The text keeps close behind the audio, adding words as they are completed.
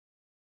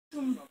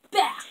Welcome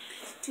back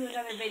to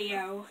another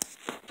video.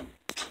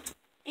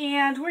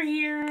 And we're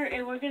here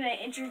and we're going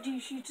to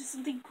introduce you to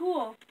something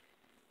cool.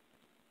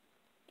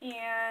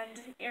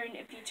 And Aaron,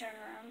 if you turn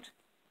around.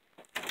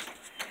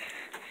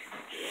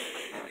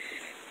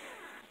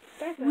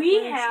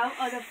 We have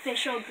an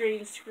official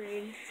green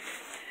screen.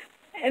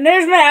 And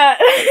there's Matt.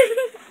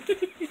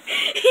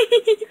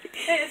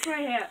 It's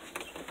my hat.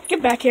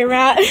 Get back here,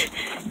 Matt.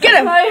 Get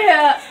him. My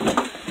hat.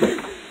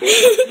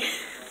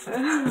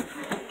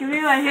 Give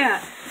me my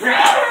hat.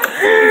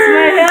 It's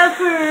my hat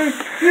for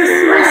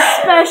Christmas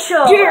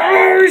special.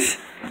 Cheers.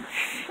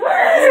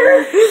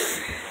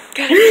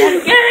 Get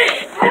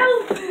it.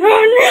 Help.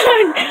 Run.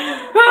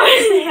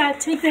 Take the hat.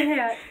 Take the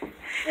hat.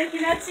 They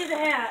cannot see the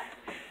hat.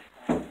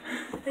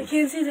 They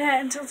can't see the hat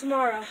until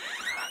tomorrow.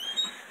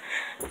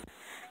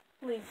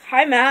 Leave.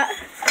 Hi, Matt.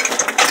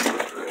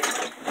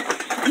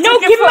 No,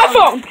 give me my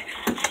phone.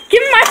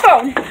 Give me my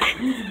phone.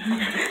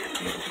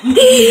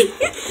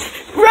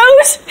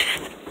 Rose.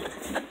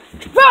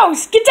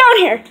 Rose, get down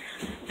here.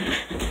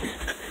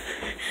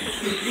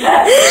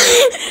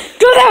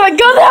 Go that way.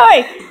 Go that way.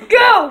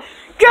 Go.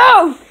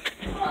 Go.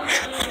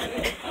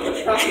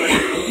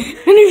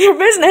 None of your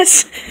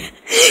business.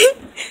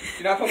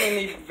 Do not put me in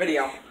the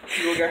video.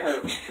 You will get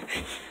hurt.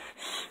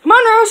 Come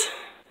on, Rose.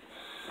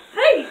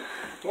 Hey!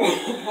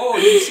 Oh,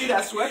 did you see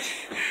that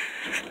switch?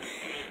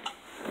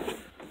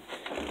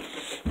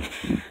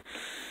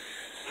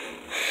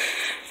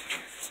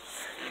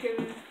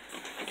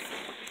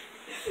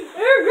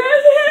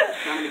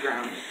 Down on the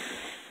ground.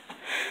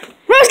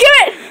 Rose,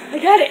 get it. I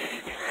got it.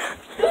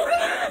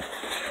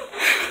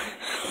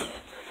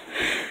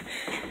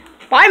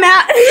 Bye,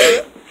 Matt.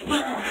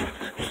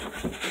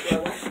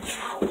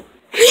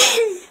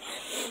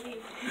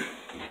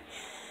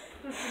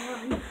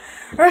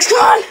 Rose, come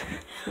on.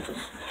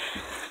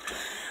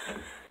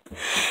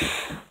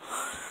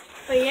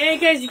 But yeah,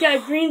 guys, you got a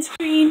green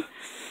screen.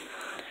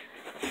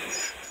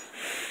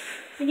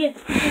 We get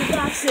new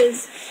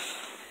boxes.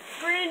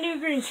 Brand new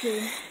green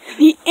screen.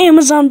 The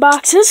Amazon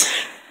boxes.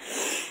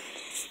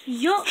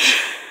 Yup.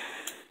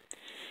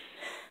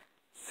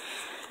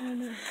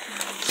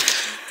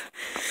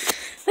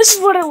 This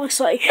is what it looks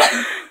like.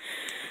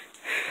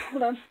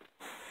 Hold on.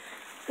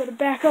 Gotta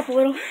back up a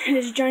little. It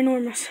is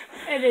ginormous.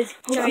 It is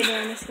Hold on.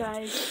 ginormous,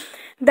 guys.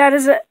 That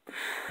is it.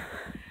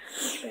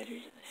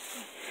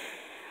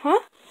 Huh?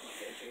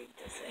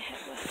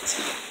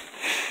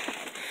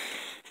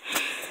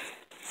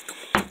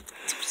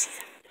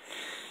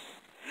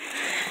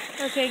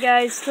 Okay,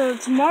 guys, so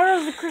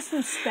tomorrow's the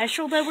Christmas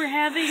special that we're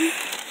having.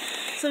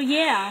 So,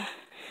 yeah.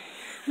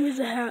 Where's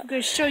the hat? I'm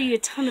going to show you a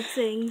ton of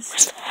things.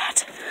 Where's the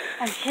hat?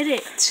 I hid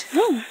it.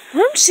 No, I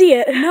don't see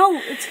it.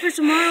 No, it's for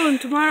tomorrow and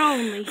tomorrow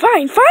only.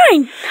 Fine,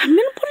 fine. I'm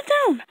gonna put it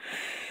down.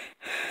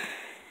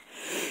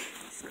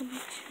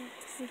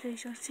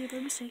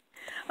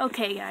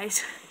 Okay,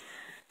 guys.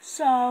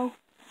 So,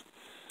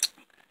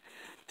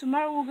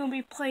 tomorrow we're going to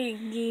be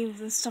playing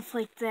games and stuff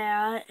like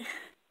that.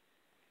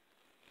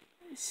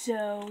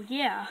 So,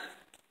 yeah.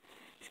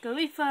 It's going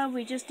to be fun.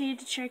 We just need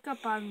to check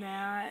up on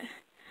that.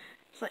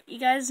 Let you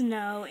guys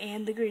know.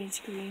 And the green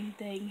screen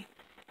thing.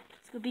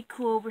 It's going to be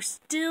cool. We're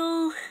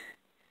still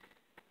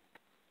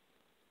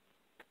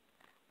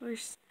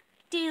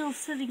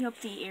setting up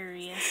the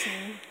area. So,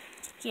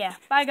 yeah.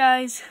 Bye,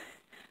 guys.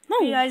 No,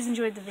 Hope you guys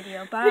enjoyed the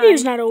video. Bye.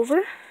 video's not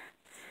over.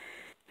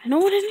 I know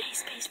what it is.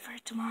 Space for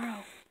it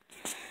tomorrow.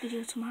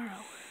 Video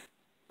tomorrow.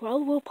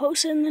 Well, we'll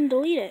post it and then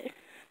delete it.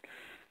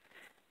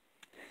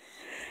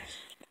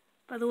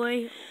 By the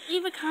way,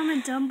 leave a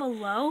comment down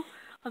below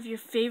of your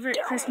favorite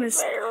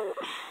Christmas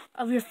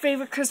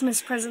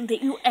present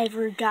that you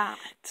ever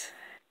got.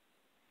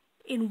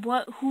 And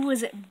who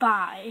was it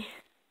by?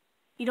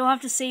 You don't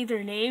have to say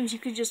their names. You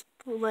could just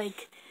put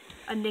like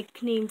a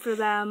nickname for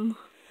them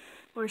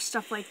or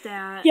stuff like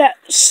that.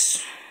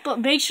 Yes. But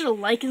make sure to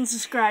like and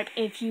subscribe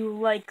if you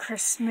like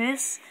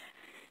Christmas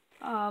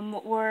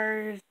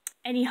or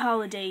any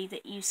holiday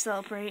that you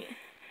celebrate.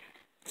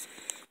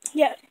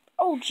 Yeah.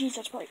 Oh, jeez,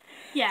 that's right.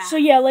 Yeah. So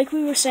yeah, like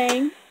we were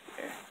saying,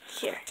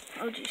 here.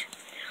 Oh, jeez.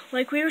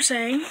 Like we were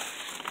saying,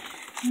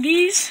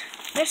 this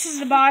is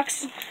the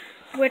box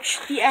which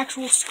the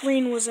actual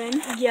screen was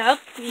in.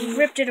 Yep. We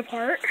ripped it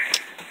apart.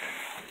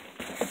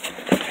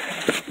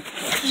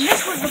 And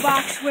this was the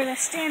box where the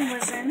stand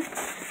was in.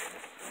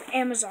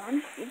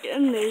 Amazon.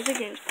 And there's a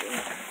green screen.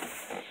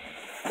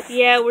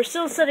 Yeah, we're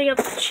still setting up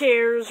the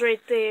chairs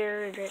right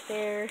there and right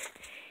there.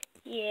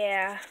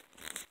 Yeah.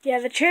 Yeah,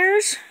 the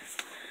chairs.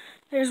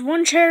 There's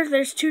one chair,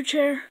 there's two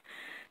chairs.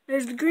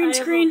 There's the green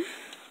screen.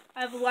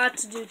 I have a lot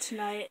to do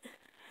tonight.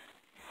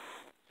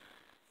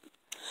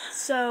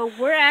 So,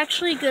 we're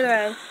actually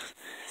gonna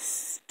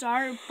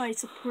start by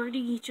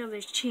supporting each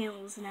other's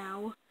channels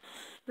now.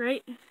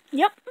 Right?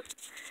 Yep.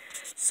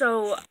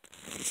 So,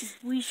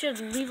 we should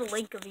leave a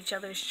link of each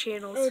other's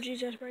channels. Oh,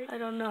 jeez, that's right. I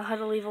don't know how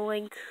to leave a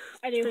link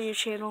I do. for your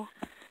channel.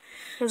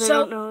 Because So- I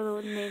don't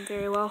know the name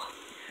very well.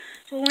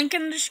 So link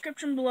in the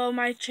description below.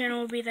 My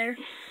channel will be there.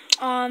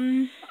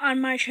 On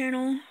my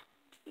channel,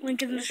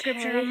 Link in the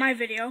description Okay. on my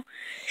video.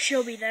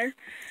 She'll be there.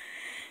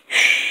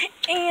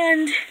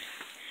 And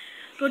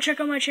go check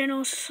out my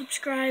channel,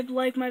 subscribe,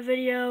 like my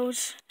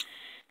videos.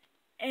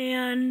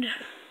 And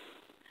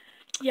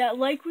yeah,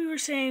 like we were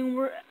saying,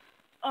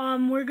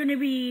 we're gonna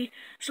be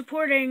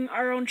supporting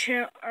our own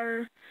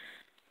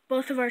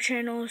both of our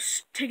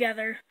channels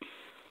together.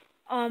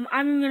 I'm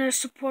gonna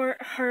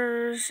support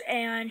hers,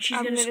 and she's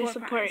gonna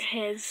support mine.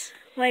 his.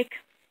 Like,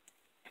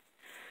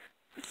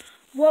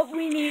 what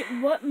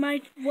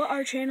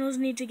our channels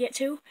need to get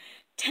to,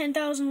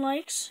 10,000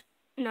 likes.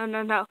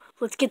 No.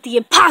 Let's get the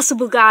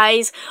impossible,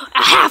 guys.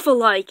 A half a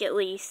like at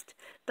least.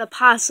 The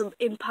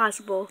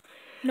impossible.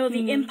 No,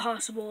 the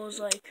impossible is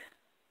like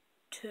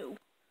 2.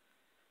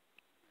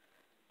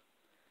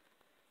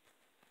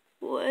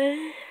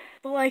 What?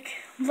 But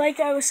like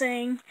I was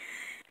saying,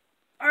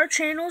 our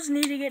channels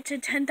need to get to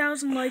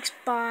 10,000 likes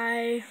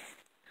by,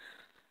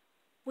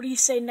 what do you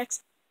say,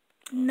 next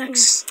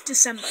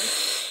December?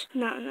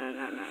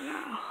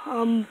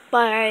 No.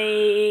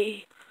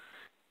 By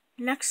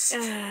Next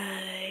no.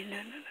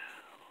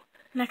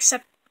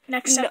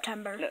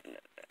 September. No.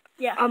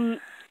 Yeah.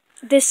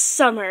 This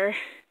summer.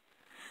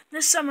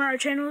 This summer our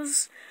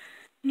channels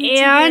need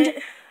And to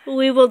get...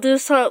 we will do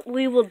so.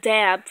 We will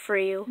dab for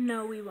you.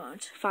 No, we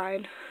won't.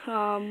 Fine.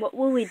 What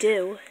will we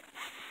do?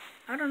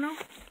 I don't know.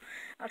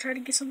 I'll try to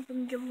get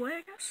something to give away,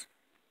 I guess.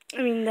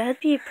 I mean, that'd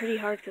be pretty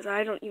hard because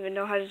I don't even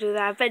know how to do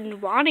that. I've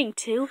been wanting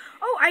to.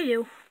 Oh, I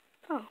do.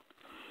 Oh.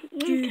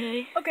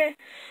 Okay. Okay.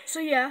 So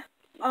yeah.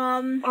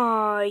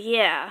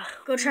 Yeah.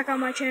 Go check out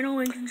my channel,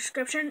 link in the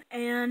description,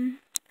 and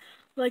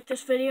like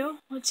this video.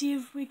 Let's see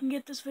if we can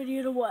get this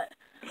video to what?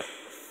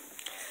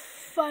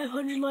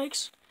 500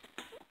 likes.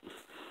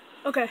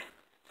 Okay.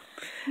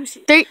 Let me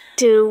see. 3,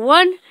 2,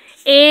 1,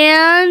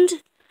 and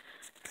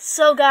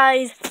so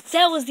guys,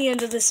 that was the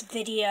end of this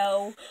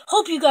video.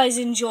 Hope you guys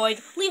enjoyed.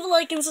 Leave a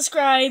like and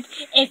subscribe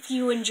if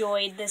you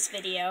enjoyed this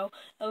video.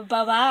 Bye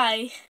bye.